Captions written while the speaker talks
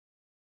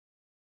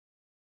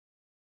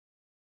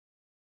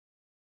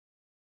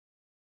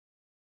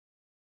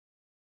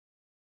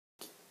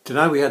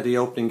Tonight we had the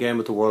opening game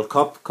of the World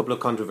Cup. A couple of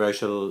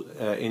controversial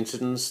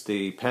incidents.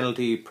 The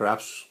penalty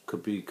perhaps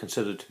could be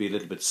considered to be a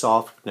little bit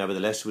soft, but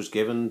nevertheless it was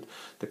given.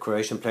 The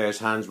Croatian player's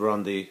hands were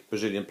on the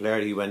Brazilian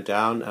player. He went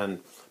down,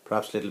 and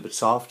perhaps a little bit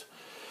soft.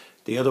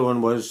 The other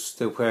one was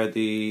where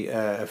the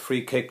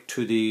free kick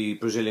to the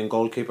Brazilian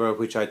goalkeeper,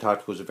 which I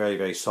thought was very,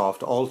 very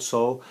soft.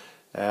 Also,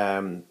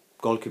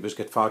 goalkeepers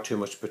get far too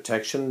much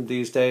protection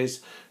these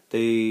days.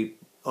 The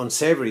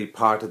unsavoury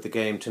part of the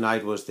game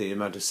tonight was the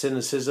amount of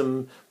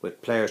cynicism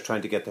with players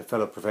trying to get their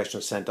fellow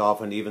professionals sent off,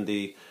 and even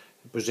the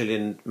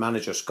Brazilian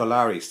manager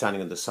Scolari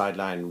standing on the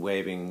sideline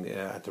waving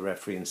at the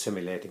referee and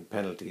simulating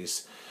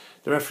penalties.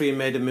 The referee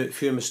made a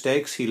few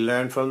mistakes. He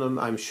learned from them,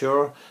 I'm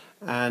sure,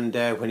 and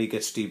when he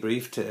gets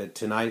debriefed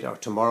tonight or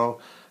tomorrow,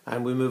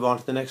 and we move on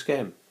to the next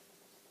game.